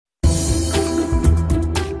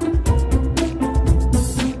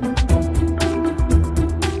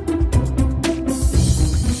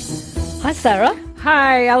Sarah.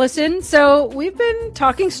 Hi, Alison. So we've been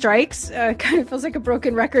talking strikes. Kind of feels like a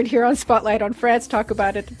broken record here on Spotlight on France. Talk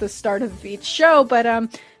about it at the start of each show, but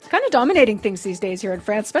it's kind of dominating things these days here in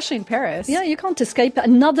France, especially in Paris. Yeah, you can't escape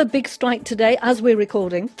another big strike today as we're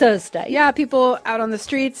recording, Thursday. Yeah, people out on the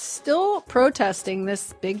streets still protesting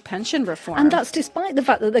this big pension reform. And that's despite the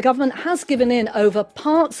fact that the government has given in over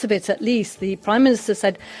parts of it at least. The Prime Minister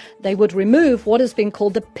said they would remove what has been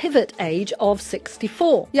called the pivot age of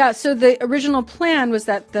 64. Yeah, so the original plan was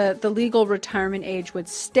that the legal retirement age would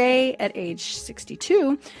stay at age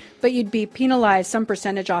 62, but you'd be penalized some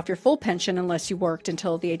percentage off your full pension unless you worked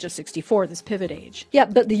until the age of 64, this pivot age. Yeah,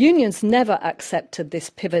 but the unions never accepted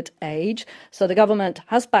this pivot age, so the government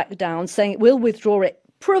has backed down, saying it will withdraw it,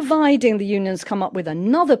 providing the unions come up with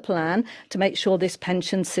another plan to make sure this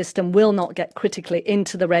pension system will not get critically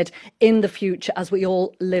into the red in the future as we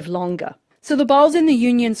all live longer. So the ball's in the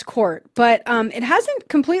union's court, but it hasn't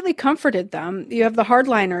completely comforted them. You have the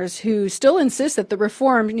hardliners who still insist that the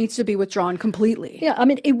reform needs to be withdrawn completely. Yeah, I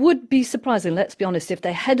mean, it would be surprising, let's be honest, if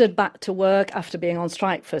they headed back to work after being on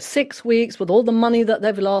strike for 6 weeks with all the money that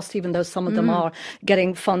they've lost, even though some of them are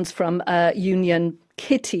getting funds from union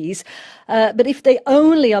kitties. But if they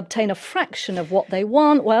only obtain a fraction of what they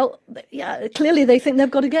want, well, yeah, clearly they think they've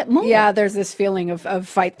got to get more. Yeah, there's this feeling of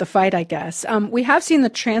fight the fight, I guess. We have seen the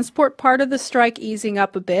transport part of the strike easing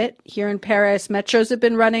up a bit. Here in Paris, metros have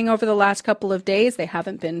been running over the last couple of days. They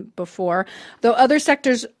haven't been before. Though other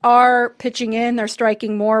sectors are pitching in, they're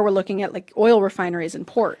striking more. We're looking at like oil refineries and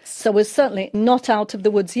ports. So we're certainly not out of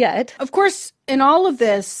the woods yet. Of course, in all of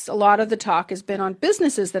this, a lot of the talk has been on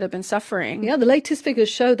businesses that have been suffering. Yeah, the latest figures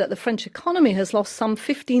show that the French economy has lost some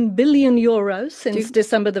 15 billion euros since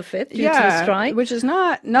December the 5th due to the strike. Which is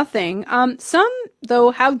not nothing. Some,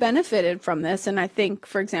 though, have benefited from this. And I think,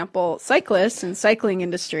 for example, cyclists and cycling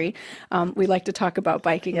industry, we like to talk about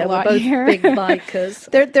biking a lot we're both here. big bikers.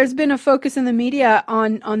 There's been a focus in the media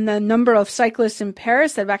on the number of cyclists in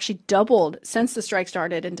Paris that have actually doubled since the strike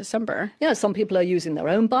started in December. Yeah, some people are using their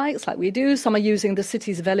own bikes like we do. Some are using the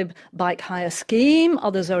city's Velo bike hire scheme.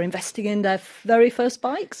 Others are investing in their very first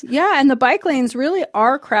bikes. Yeah, and the bike lanes really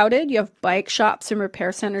are crowded. You have bike shops and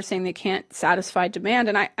repair centers saying they can't satisfy demand.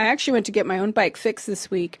 And I actually went to get my own bike fixed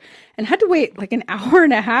this week and had to wait like an hour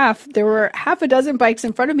and a half. There were half a dozen bikes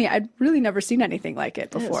in front of me. I'd really never seen anything like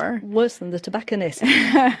it before. It's worse than the tobacconist.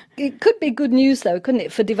 It could be good news, though, couldn't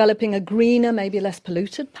it, for developing a greener, maybe less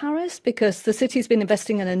polluted Paris? Because the city's been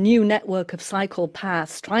investing in a new network of cycle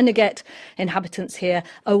paths, trying to get inhabitants here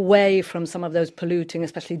away from some of those polluting,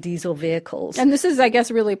 especially diesel vehicles. And this is, I guess,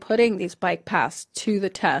 really putting these bike paths to the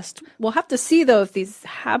test. We'll have to see, though, if these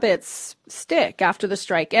habits stick after the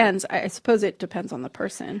strike ends. I suppose it depends on the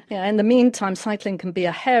person. Yeah, in the meantime, cycling can be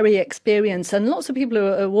a hairy experience, and lots of people who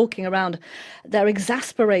are walking around, they're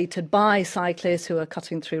exasperated by cyclists who are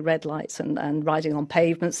cutting through red lights and riding on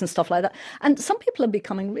pavements and stuff like that. And some people are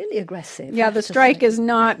becoming really aggressive. Yeah, the strike is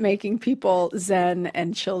not making people zen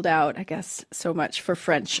and chilled out, I guess. So much for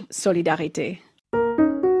French solidarité.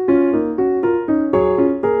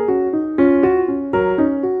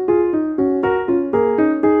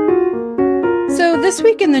 So this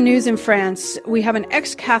week in the news in France, we have an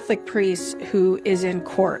ex-Catholic priest who is in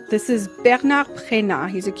court. This is Bernard Prénat.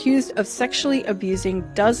 He's accused of sexually abusing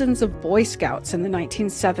dozens of Boy Scouts in the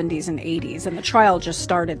 1970s and 80s, and the trial just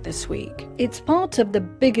started this week. It's part of the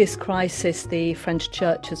biggest crisis the French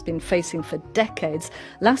church has been facing for decades.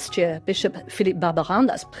 Last year, Bishop Philippe Barbarin,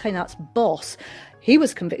 that's Prénat's boss, he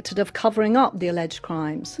was convicted of covering up the alleged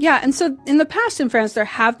crimes. Yeah, and so in the past in France, there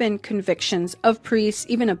have been convictions of priests,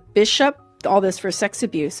 even a bishop, all this for sex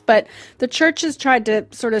abuse. But the church has tried to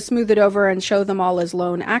sort of smooth it over and show them all as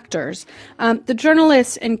lone actors. The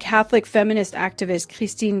journalist and Catholic feminist activist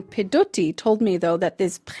Christine Pedotti told me, though, that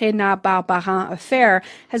this Prénat-Barbarin affair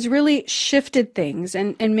has really shifted things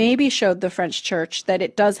and maybe showed the French church that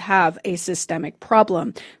it does have a systemic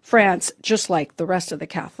problem. France, just like the rest of the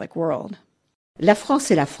Catholic world. La France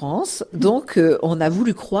est la France, donc on a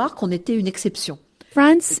voulu croire qu'on était une exception.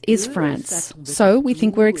 France is France, so we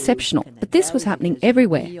think we're exceptional. But this was happening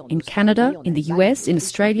everywhere, in Canada, in the US, in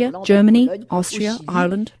Australia, Germany, Austria,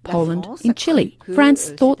 Ireland, Poland, in Chile. France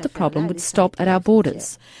thought the problem would stop at our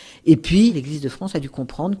borders. Et puis, l'Église de France a dû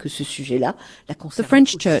comprendre que ce sujet-là, the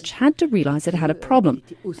French church had to realize it had a problem,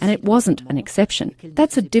 and it wasn't an exception.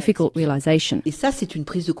 That's a difficult realization. Et ça, c'est une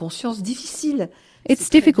prise de conscience difficile. It's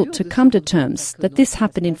difficult to come to terms that this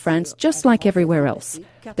happened in France just like everywhere else,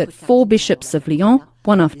 that 4 bishops of Lyon,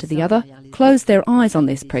 one after the other, closed their eyes on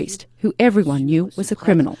this priest, who everyone knew was a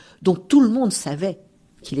criminal. Dont tout le monde savait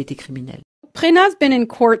qu'il était criminel. Prénat's been in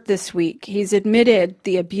court this week. He's admitted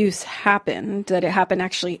the abuse happened, that it happened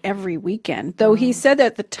actually every weekend, though he said that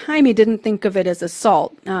at the time he didn't think of it as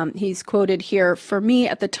assault. He's quoted here, "For me,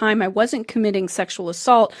 at the time, I wasn't committing sexual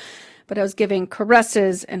assault, but I was giving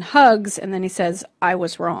caresses and hugs," and then he says, "I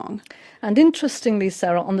was wrong." And interestingly,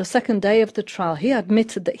 Sarah, on the second day of the trial, he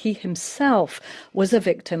admitted that he himself was a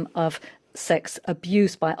victim of sex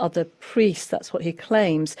abuse by other priests. That's what he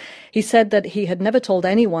claims. He said that he had never told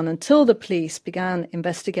anyone until the police began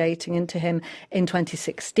investigating into him in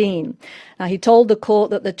 2016. Now, he told the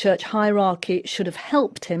court that the church hierarchy should have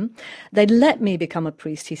helped him. They'd let me become a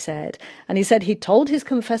priest, he said. And he said he told his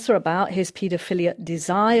confessor about his paedophilia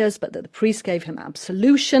desires, but that the priest gave him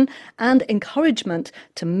absolution and encouragement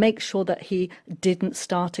to make sure that he didn't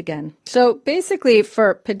start again. So basically,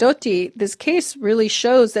 for Pedotti, this case really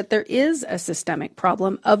shows that there is a systemic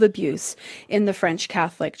problem of abuse in the French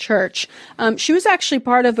Catholic Church. She was actually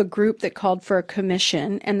part of a group that called for a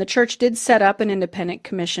commission, and the church did set up an independent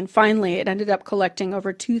commission. Finally, it ended up collecting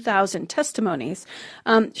over 2,000 testimonies.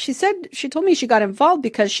 She told me she got involved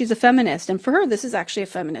because she's a feminist, and for her, this is actually a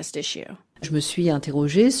feminist issue. Je me suis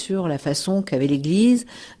interrogée sur la façon qu'avait l'Église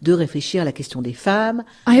de réfléchir à la question des femmes.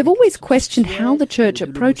 I have always questioned how the church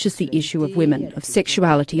approaches the issue of women, of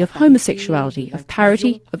sexuality, of homosexuality, of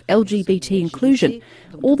parity, of LGBT inclusion,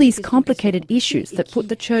 all these complicated issues that put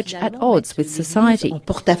the church at odds with society. En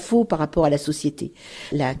porte-à-faux par rapport à la société.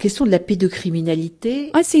 La question de la pédocriminalité.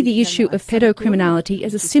 I see the issue of pedocriminality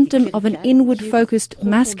as a symptom of an inward-focused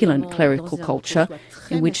masculine clerical culture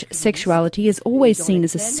in which sexuality is always seen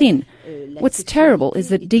as a sin. What's terrible is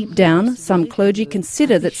that deep down, some clergy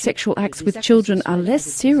consider that sexual acts with children are less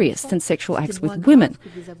serious than sexual acts with women.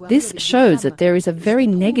 This shows that there is a very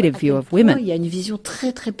negative view of women. Il y a une vision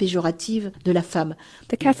très, très péjorative de la femme.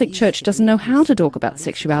 The Catholic Church doesn't know how to talk about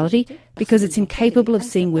sexuality because it's incapable of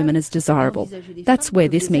seeing women as desirable. That's where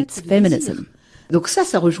this meets feminism. Donc ça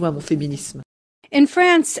rejoint mon féminisme. In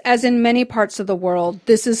France, as in many parts of the world,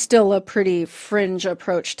 this is still a pretty fringe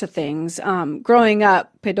approach to things. Growing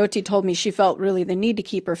up, Pedotti told me she felt really the need to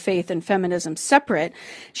keep her faith and feminism separate.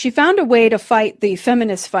 She found a way to fight the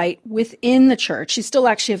feminist fight within the church. She's still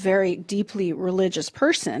actually a very deeply religious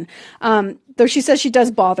person, though she says she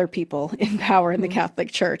does bother people in power in the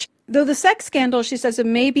Catholic Church. Though the sex scandal, she says, it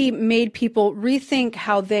maybe made people rethink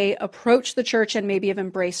how they approach the church and maybe have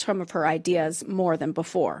embraced some of her ideas more than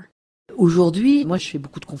before. Aujourd'hui, moi je fais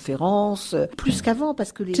beaucoup de conférences, plus qu'avant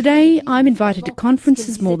parce que Today, I'm invited to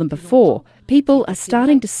conferences more than before. People are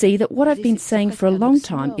starting to see that what I've been saying for a long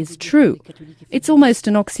time is true. It's almost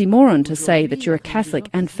an oxymoron to say that you're a Catholic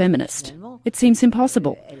and feminist. It seems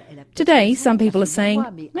impossible. Today, some people are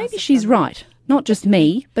saying, maybe she's right. Not just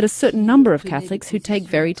me, but a certain number of Catholics who take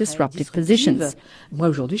very disruptive positions. Moi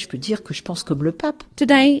aujourd'hui, je peux dire que je pense comme le pape.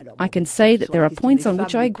 Today, I can say that there are points on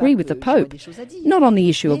which I agree with the Pope. Not on the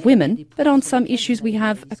issue of women, but on some issues we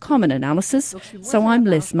have a common analysis, so I'm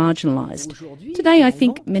less marginalised. Today, I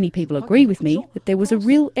think many people agree with me that there was a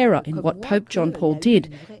real error in what Pope John Paul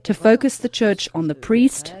did to focus the Church on the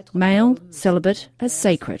priest, male, celibate, as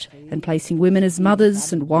sacred, and placing women as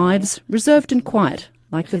mothers and wives, reserved and quiet,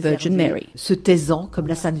 like the Virgin Mary. Se taisant comme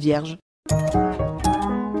la Sainte Vierge.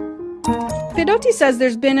 Pedotti says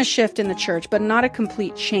there's been a shift in the church, but not a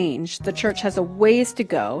complete change. The church has a ways to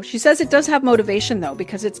go. She says it does have motivation, though,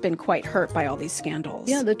 because it's been quite hurt by all these scandals.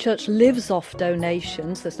 Yeah, the church lives off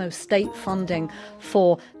donations. There's no state funding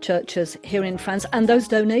for churches here in France, and those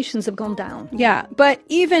donations have gone down. Yeah, but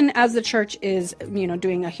even as the church is,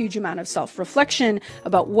 doing a huge amount of self-reflection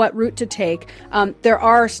about what route to take, there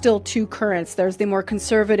are still two currents. There's the more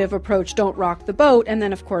conservative approach, don't rock the boat, and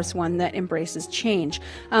then, of course, one that embraces change.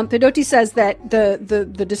 Pedotti says that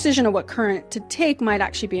the decision of what current to take might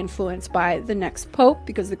actually be influenced by the next pope,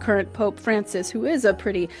 because the current Pope Francis, who is a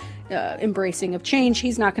pretty embracing of change,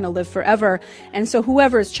 he's not going to live forever. And so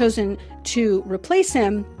whoever is chosen to replace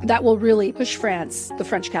him, that will really push France, the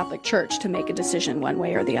French Catholic Church, to make a decision one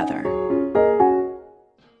way or the other.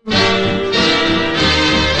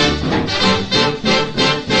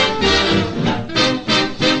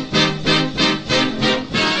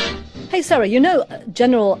 Hey, Sarah, you know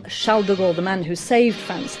General Charles de Gaulle, the man who saved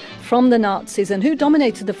France from the Nazis and who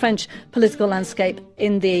dominated the French political landscape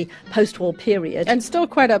in the post-war period. And still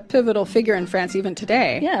quite a pivotal figure in France even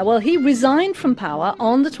today. Yeah, well, he resigned from power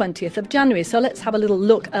on the 20th of January. So let's have a little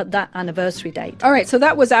look at that anniversary date. All right, so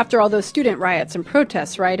that was after all those student riots and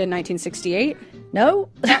protests, right, in 1968? No,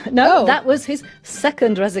 That was his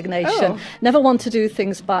second resignation. Never one to do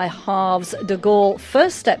things by halves. De Gaulle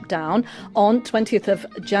first stepped down on 20th of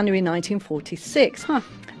January 1946.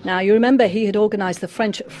 Now, you remember he had organised the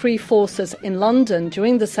French Free Forces in London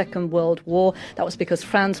during the Second World War. That was because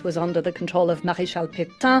France was under the control of Maréchal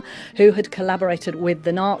Pétain, who had collaborated with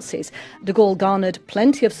the Nazis. De Gaulle garnered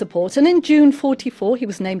plenty of support, and in June 1944, he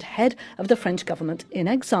was named head of the French government in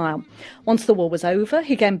exile. Once the war was over,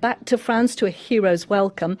 he came back to France to a hero's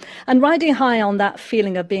welcome, and riding high on that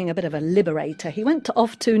feeling of being a bit of a liberator, he went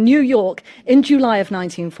off to New York in July of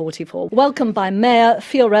 1944, welcomed by Mayor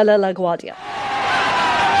Fiorella LaGuardia.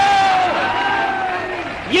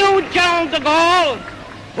 You, General de Gaulle,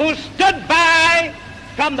 who stood by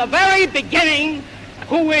from the very beginning,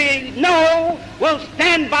 who we know will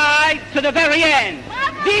stand by to the very end.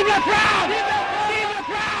 Vive la France! Vive la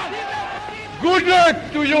France! Good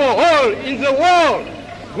luck to you all in the world.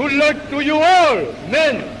 Good luck to you all,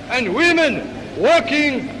 men and women,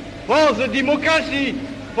 working for the democracy,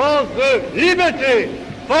 for the liberty,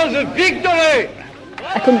 for the victory.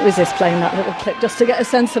 I couldn't resist playing that little clip just to get a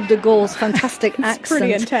sense of de Gaulle's fantastic accent.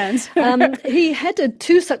 Pretty intense. He headed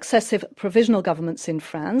 2 successive provisional governments in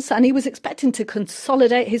France, and he was expecting to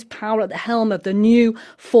consolidate his power at the helm of the new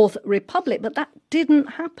Fourth Republic, but that didn't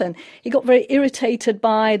happen. He got very irritated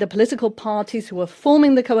by the political parties who were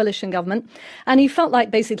forming the coalition government, and he felt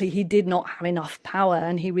like basically he did not have enough power,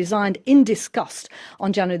 and he resigned in disgust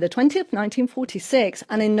on January the 20th, 1946,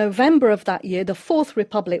 and in November of that year, the Fourth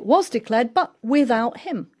Republic was declared, but without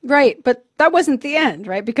him. Right, but that wasn't the end,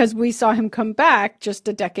 right? Because we saw him come back just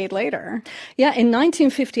a decade later. Yeah, in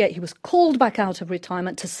 1958, he was called back out of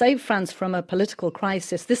retirement to save France from a political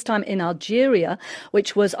crisis, this time in Algeria,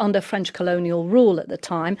 which was under French colonial rule at the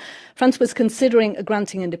time. France was considering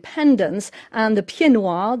granting independence, and the Pieds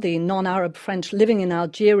Noirs, the non-Arab French living in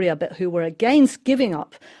Algeria, but who were against giving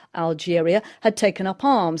up Algeria, had taken up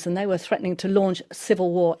arms, and they were threatening to launch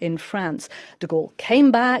civil war in France. De Gaulle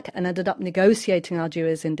came back and ended up negotiating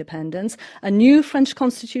Algeria's independence. A new French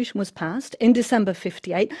constitution was passed in December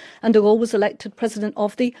 1958, and de Gaulle was elected president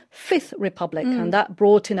of the Fifth Republic, and that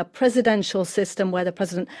brought in a presidential system where the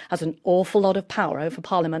president has an awful lot of power over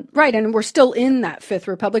parliament. Right, and we're still in that Fifth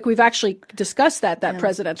Republic. We've actually discussed that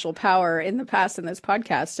presidential power in the past in this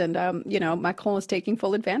podcast, and, Macron is taking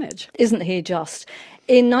full advantage. Isn't he just?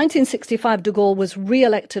 In 1965, de Gaulle was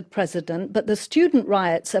re-elected president, but the student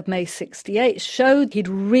riots of May 1968 showed he'd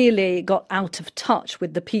really got out of touch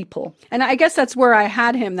with the people. And I guess that's where I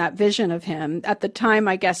had him, that vision of him. At the time,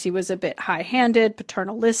 I guess he was a bit high-handed,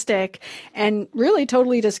 paternalistic, and really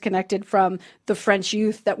totally disconnected from the French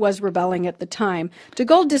youth that was rebelling at the time. De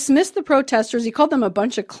Gaulle dismissed the protesters. He called them a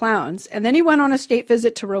bunch of clowns. And then he went on a state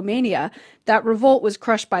visit to Romania. That revolt was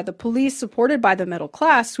crushed by the police, supported by the middle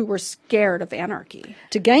class, who were scared of anarchy.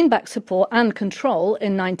 To gain back support and control,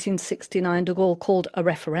 in 1969, de Gaulle called a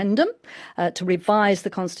referendum to revise the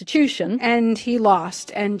constitution. And he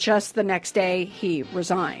lost, and just the next day, he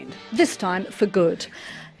resigned. This time for good.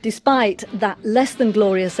 Despite that less than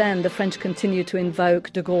glorious end, the French continued to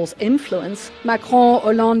invoke de Gaulle's influence. Macron,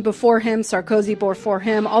 Hollande before him, Sarkozy before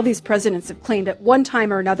him, all these presidents have claimed at one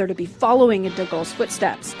time or another to be following in de Gaulle's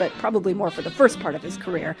footsteps, but probably more for the first part of his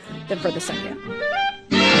career than for the second.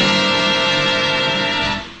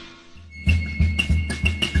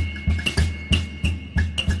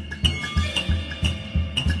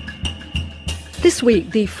 This week,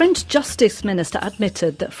 the French Justice Minister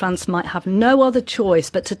admitted that France might have no other choice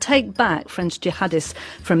but to take back French jihadists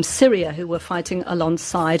from Syria who were fighting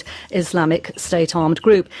alongside Islamic State armed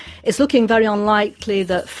group. It's looking very unlikely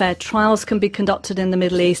that fair trials can be conducted in the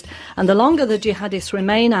Middle East, and the longer the jihadists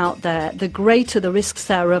remain out there, the greater the risks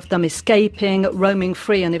there of them escaping, roaming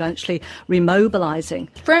free and eventually remobilizing.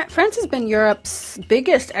 France has been Europe's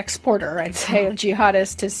biggest exporter, I'd say, of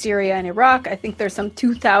jihadists to Syria and Iraq. I think there's some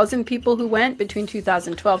 2,000 people who went between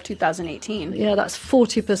 2012 2018. Yeah, that's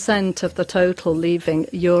 40% of the total leaving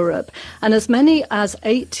Europe. And as many as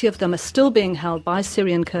 80 of them are still being held by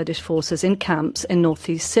Syrian Kurdish forces in camps in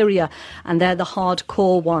northeast Syria, and they're the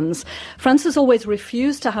hardcore ones. France has always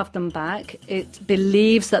refused to have them back. It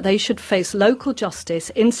believes that they should face local justice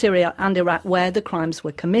in Syria and Iraq where the crimes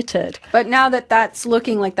were committed. But now that that's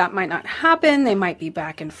looking like that might not happen, they might be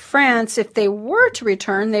back in France. If they were to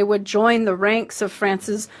return, they would join the ranks of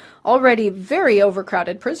France's already very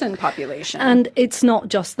overcrowded prison population. And it's not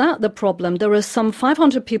just that, the problem. There are some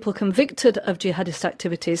 500 people convicted of jihadist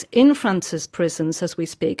activities in France's prisons as we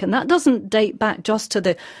speak. And that doesn't date back just to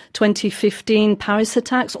the 2015 Paris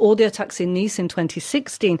attacks or the attacks in Nice in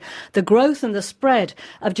 2016. The growth and the spread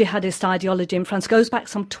of jihadist ideology in France goes back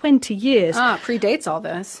some 20 years. Predates all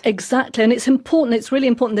this. Exactly. And it's important, it's really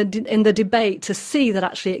important in the debate to see that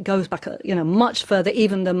actually it goes back, much further,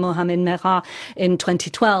 even than Mohamed Merah in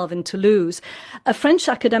 2012. have in Toulouse. A French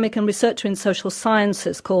academic and researcher in social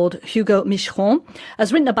sciences called Hugo Micheron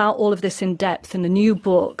has written about all of this in depth in a new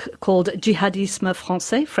book called Jihadisme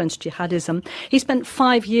français, French jihadism. He spent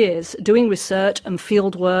 5 years doing research and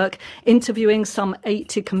field work, interviewing some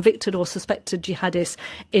 80 convicted or suspected jihadists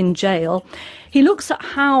in jail. He looks at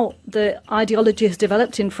how the ideology has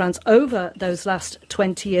developed in France over those last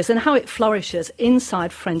 20 years and how it flourishes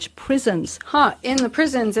inside French prisons. In the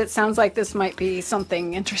prisons, it sounds like this might be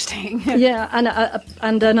something interesting. Yeah,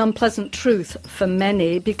 and an unpleasant truth for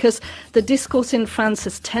many, because the discourse in France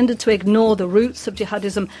has tended to ignore the roots of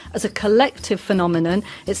jihadism as a collective phenomenon.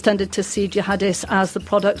 It's tended to see jihadists as the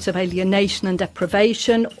product of alienation and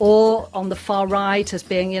deprivation, or on the far right as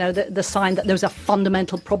being, the sign that there's a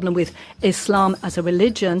fundamental problem with Islam as a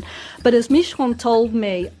religion. But as Micheron told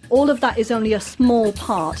me, all of that is only a small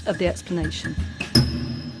part of the explanation.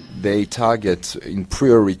 They target in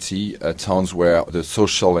priority towns where the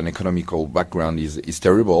social and economical background is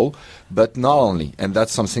terrible, but not only. And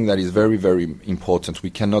that's something that is very, very important.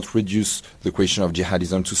 We cannot reduce the question of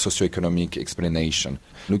jihadism to socio-economic explanation.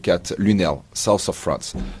 Look at Lunel, south of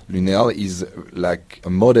France. Lunel is like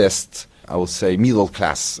a modest, I would say,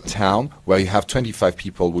 middle-class town where you have 25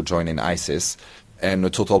 people who join in ISIS and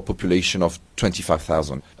a total population of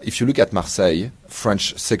 25,000. If you look at Marseille,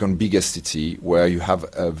 French second biggest city, where you have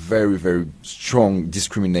a very, very strong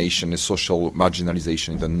discrimination and social marginalization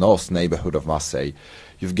in the north neighborhood of Marseille,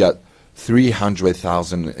 you've got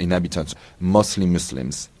 300,000 inhabitants, mostly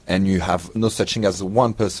Muslims, and you have no such thing as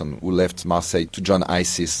one person who left Marseille to join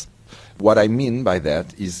ISIS. What I mean by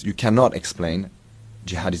that is you cannot explain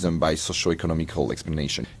jihadism by socio-economical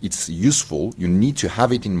explanation. It's useful, you need to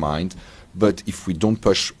have it in mind, but if we don't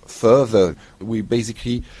push further, we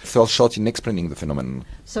basically fell short in explaining the phenomenon.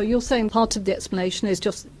 So you're saying part of the explanation is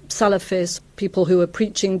just Salafis, people who are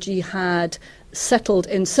preaching jihad, settled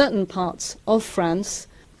in certain parts of France,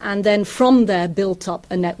 and then from there built up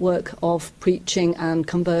a network of preaching and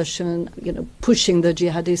conversion, pushing the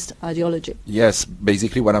jihadist ideology. Yes,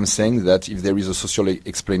 basically what I'm saying is that if there is a social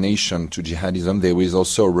explanation to jihadism, there is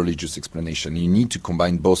also a religious explanation. You need to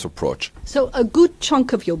combine both approaches. So a good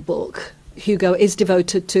chunk of your book, Hugo, is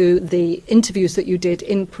devoted to the interviews that you did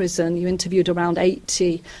in prison. You interviewed around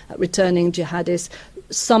 80 returning jihadists,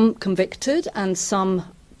 some convicted and some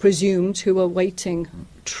presumed who were waiting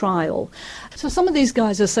trial. So some of these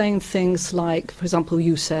guys are saying things like, for example,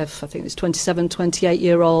 Youssef, I think it's 27,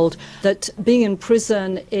 28-year-old, that being in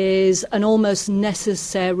prison is an almost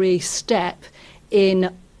necessary step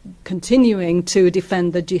in continuing to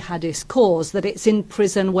defend the jihadist cause, that it's in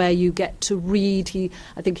prison where you get to read.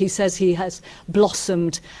 I think he says he has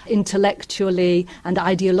blossomed intellectually and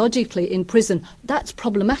ideologically in prison. That's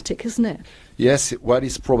problematic, isn't it? Yes, what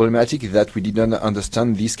is problematic is that we didn't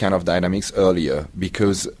understand these kind of dynamics earlier,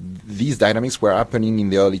 because these dynamics were happening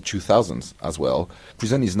in the early 2000s as well.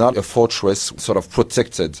 Prison is not a fortress sort of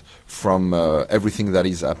protected from everything that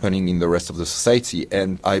is happening in the rest of the society,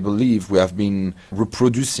 and I believe we have been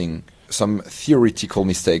reproducing some theoretical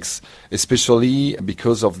mistakes, especially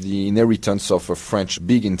because of the inheritance of a French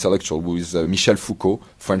big intellectual who is Michel Foucault,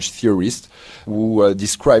 French theorist, who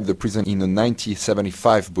described the prison in a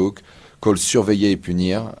 1975 book called Surveiller et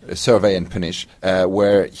Punir, Survey and Punish,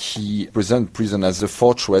 where he presents prison as a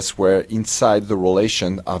fortress where inside the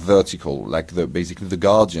relation are vertical, like basically the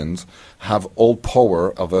guardians have all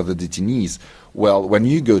power over the detainees. Well, when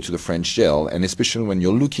you go to the French jail, and especially when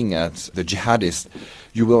you're looking at the jihadists,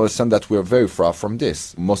 you will understand that we're very far from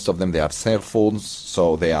this. Most of them, they have cell phones,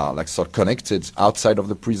 so they are like sort of connected outside of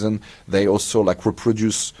the prison. They also like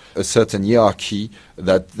reproduce a certain hierarchy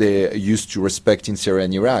that they used to respect in Syria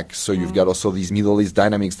and Iraq. So you've got also these Middle East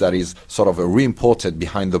dynamics that is sort of re-imported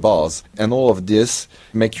behind the bars. And all of this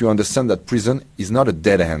make you understand that prison is not a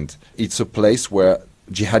dead end. It's a place where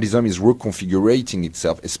jihadism is reconfigurating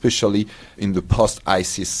itself, especially in the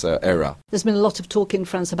post-ISIS era. There's been a lot of talk in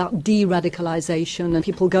France about de-radicalization and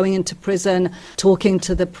people going into prison, talking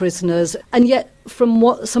to the prisoners. And yet, from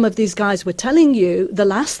what some of these guys were telling you, the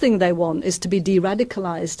last thing they want is to be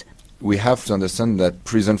de-radicalized. We have to understand that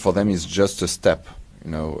prison for them is just a step.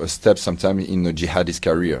 A step sometimes in a jihadist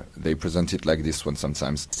career. They present it like this one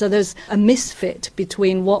sometimes. So there's a misfit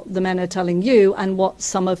between what the men are telling you and what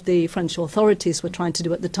some of the French authorities were trying to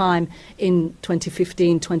do at the time in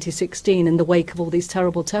 2015, 2016, in the wake of all these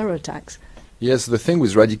terrible terror attacks. Yes, the thing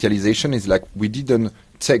with radicalization is like we didn't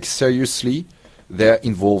take seriously their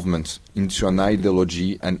involvement into an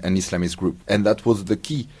ideology and an Islamist group. And that was the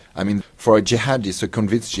key. I mean, for a jihadist, a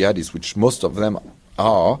convinced jihadist, which most of them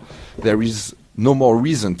are, there is no more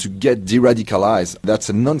reason to get de-radicalized. That's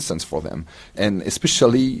a nonsense for them. And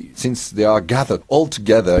especially since they are gathered all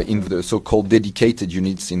together in the so-called dedicated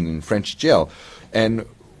units in French jail. And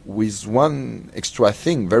with one extra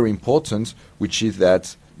thing, very important, which is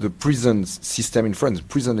that the prison system in France, the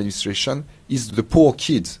prison administration, is the poor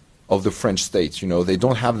kids of the French state. You know, they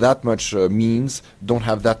don't have that much means, don't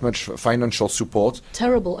have that much financial support.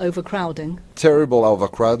 Terrible overcrowding. Terrible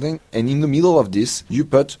overcrowding. And in the middle of this, you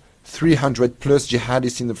put 300 plus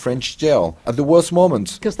jihadists in the French jail at the worst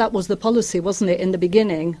moment. Because that was the policy, wasn't it, in the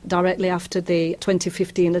beginning, directly after the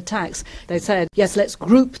 2015 attacks. They said, yes, let's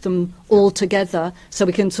group them all together so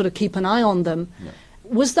we can sort of keep an eye on them. Yeah.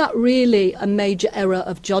 Was that really a major error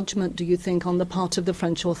of judgment, do you think, on the part of the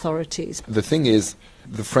French authorities? The thing is,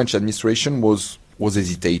 the French administration was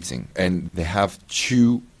hesitating, and they have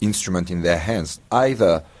two instruments in their hands.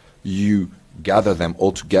 Either you gather them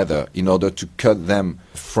all together in order to cut them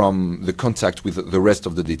from the contact with the rest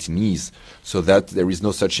of the detainees so that there is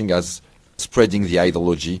no such thing as spreading the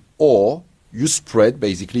ideology, or you spread,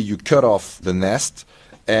 basically, you cut off the nest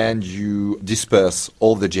and you disperse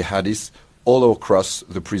all the jihadists all across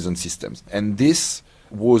the prison systems. And this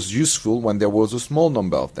was useful when there was a small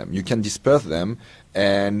number of them. You can disperse them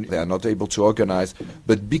and they are not able to organize.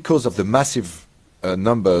 But because of the massive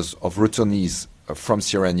numbers of returnees from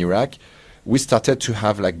Syria and Iraq, we started to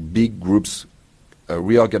have like big groups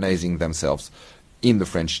reorganizing themselves in the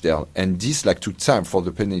French jail. And this took time for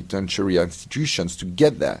the penitentiary institutions to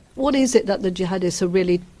get there. What is it that the jihadists are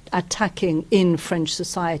really attacking in French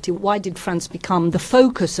society? Why did France become the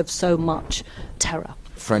focus of so much terror?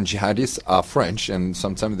 French jihadists are French, and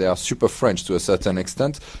sometimes they are super French to a certain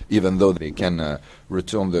extent, even though they can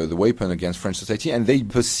return the weapon against French society, and they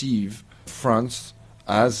perceive France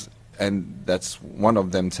as, and that's one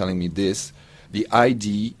of them telling me this, the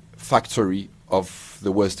ID factory of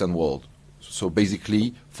the Western world. So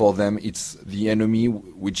basically, for them, it's the enemy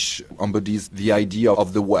which embodies the idea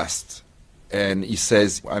of the West. And he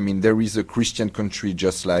says, I mean, there is a Christian country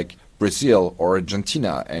just like Brazil or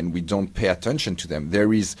Argentina, and we don't pay attention to them.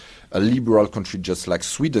 There is a liberal country just like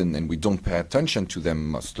Sweden, and we don't pay attention to them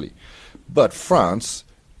mostly. But France,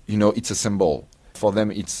 you know, it's a symbol. For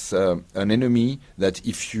them, it's an enemy that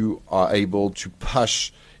if you are able to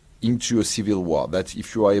push into a civil war, that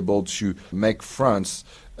if you are able to make France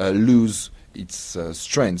lose its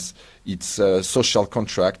strength, its social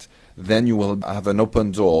contract, then you will have an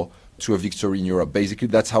open door to a victory in Europe. Basically,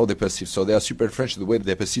 that's how they perceive. So they are super French the way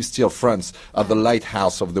they perceive still France as the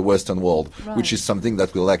lighthouse of the Western world, right, which is something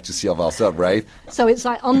that we like to see of ourselves, right? So it's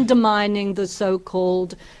like undermining the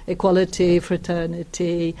so-called equality,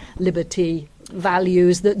 fraternity, liberty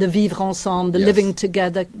values, the vivre ensemble, the yes, living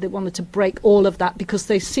together. They wanted to break all of that because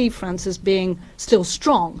they see France as being still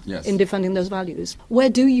strong, yes, in defending those values. Where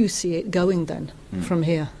do you see it going then from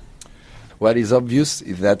here? What is obvious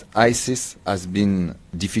is that ISIS has been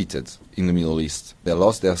defeated in the Middle East. They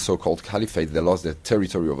lost their so-called caliphate. They lost their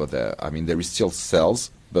territory over there. I mean, there is still cells,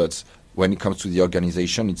 but when it comes to the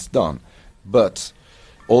organization, it's done. But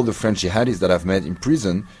all the French jihadis that I've met in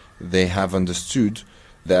prison, they have understood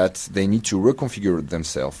that they need to reconfigure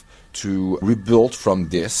themselves to rebuild from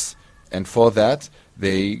this. And for that,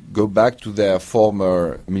 they go back to their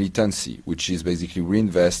former militancy, which is basically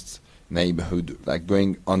reinvest neighborhood, like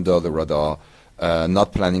going under the radar,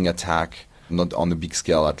 not planning attack, not on a big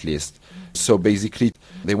scale at least. So basically,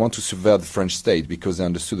 they want to subvert the French state because they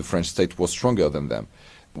understood the French state was stronger than them.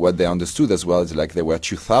 What they understood as well is like there were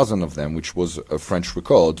 2,000 of them, which was a French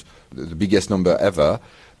record, the biggest number ever.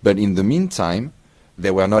 But in the meantime,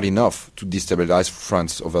 they were not enough to destabilize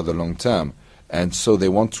France over the long term. And so they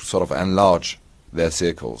want to sort of enlarge their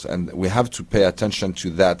circles. And we have to pay attention to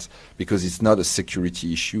that because it's not a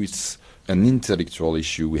security issue, it's an intellectual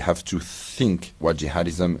issue. We have to think what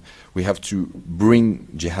jihadism, we have to bring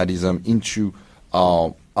jihadism into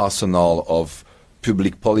our arsenal of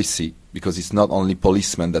public policy, because it's not only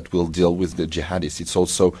policemen that will deal with the jihadists, it's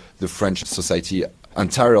also the French society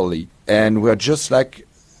entirely. And we're just like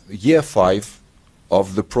year 5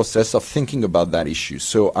 of the process of thinking about that issue.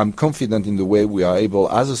 So I'm confident in the way we are able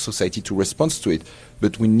as a society to respond to it,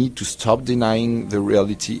 but we need to stop denying the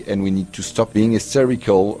reality and we need to stop being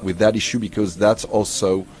hysterical with that issue because that's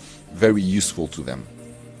also very useful to them.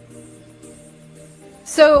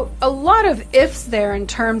 So a lot of ifs there in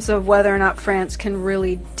terms of whether or not France can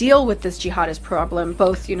really deal with this jihadist problem,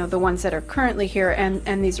 both, the ones that are currently here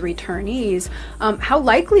and these returnees. How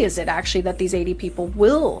likely is it actually that these 80 people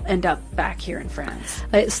will end up back here in France?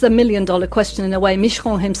 It's the million-dollar question in a way.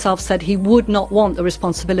 Michon himself said he would not want the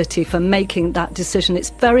responsibility for making that decision. It's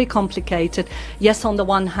very complicated. Yes, on the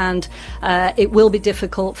one hand, it will be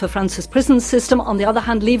difficult for France's prison system. On the other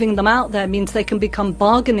hand, leaving them out there means they can become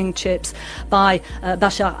bargaining chips by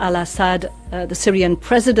Bashar al-Assad, the Syrian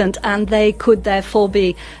president, and they could therefore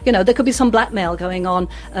be, there could be some blackmail going on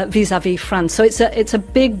vis-à-vis France. So it's a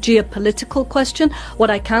big geopolitical question. What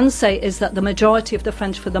I can say is that the majority of the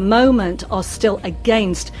French for the moment are still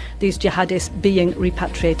against these jihadists being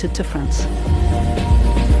repatriated to France.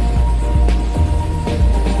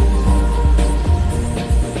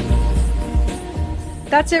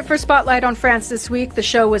 That's it for Spotlight on France this week. The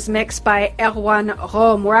show was mixed by Erwan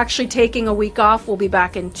Rome. We're actually taking a week off. We'll be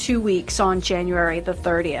back in 2 weeks on January the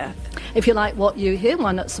 30th. If you like what you hear,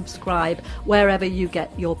 why not subscribe wherever you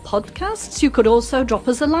get your podcasts? You could also drop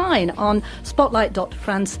us a line on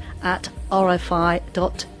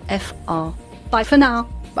spotlight.france@rfi.fr. Bye for now.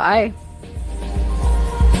 Bye.